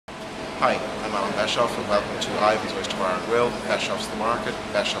Hi, I'm Alan Beshoff and welcome to Ivan's Oyster Bar and Grill, Beshoff's the Market,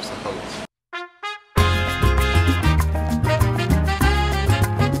 Beshoff's the Host.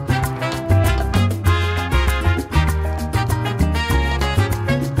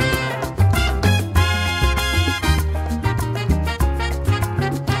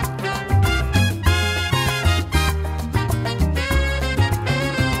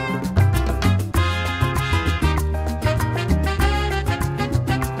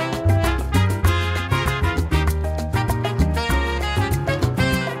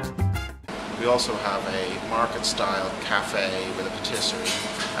 We also have a market-style cafe with a patisserie,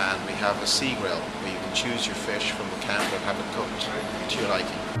 and we have a sea grill where you can choose your fish from the counter and have it cooked to your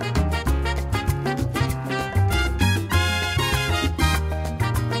liking.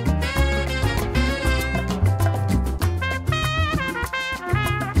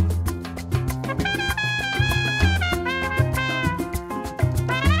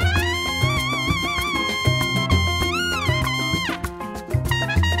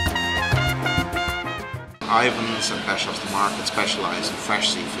 Ivan's and Beshoff's the Market specialise in fresh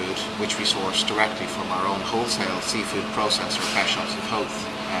seafood, which we source directly from our own wholesale seafood processor, Beshoff's of Hoth,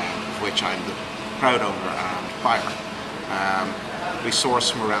 of which I'm the proud owner and buyer. We source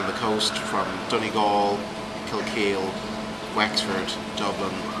from around the coast, from Donegal, Kilkeel, Wexford,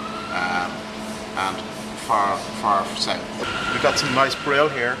 Dublin, and far south. We've got some nice brill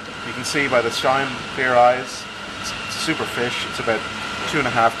here. You can see by the shine, clear eyes, it's a super fish. It's about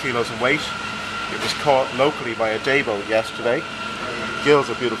 2.5 kilos in weight. It was caught locally by a day boat yesterday. Gills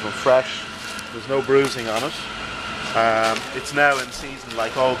are beautiful and fresh. There's no bruising on it. It's now in season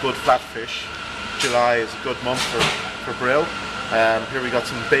like all good flatfish. July is a good month for brill. Here we got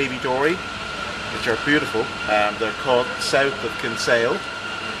some baby dory, which are beautiful. They're caught south of Kinsale.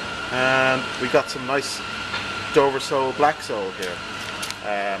 And we got some nice Dover sole, black sole here.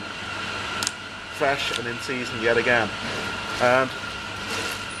 Fresh and in season yet again. And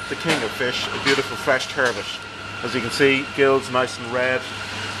the king of fish, a beautiful fresh turbot. As you can see, gills nice and red.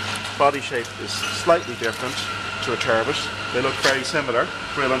 Body shape is slightly different to a turbot. They look very similar.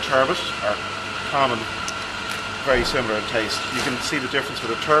 Brill and turbot are common, very similar in taste. You can see the difference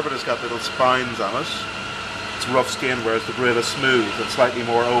with a turbot. It's got little spines on it. It's rough skin, whereas the brill is smooth and slightly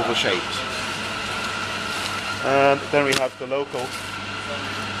more oval shaped. And then we have the local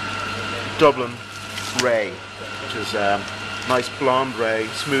Dublin ray, which is nice blonde ray,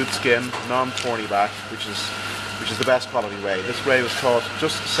 smooth skin, non-thorny back, which is the best quality ray. This ray was caught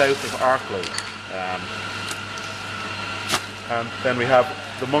just south of Arklow. And then we have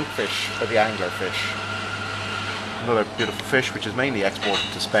the monkfish, or the anglerfish. Another beautiful fish which is mainly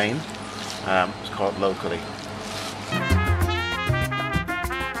exported to Spain. It's caught locally.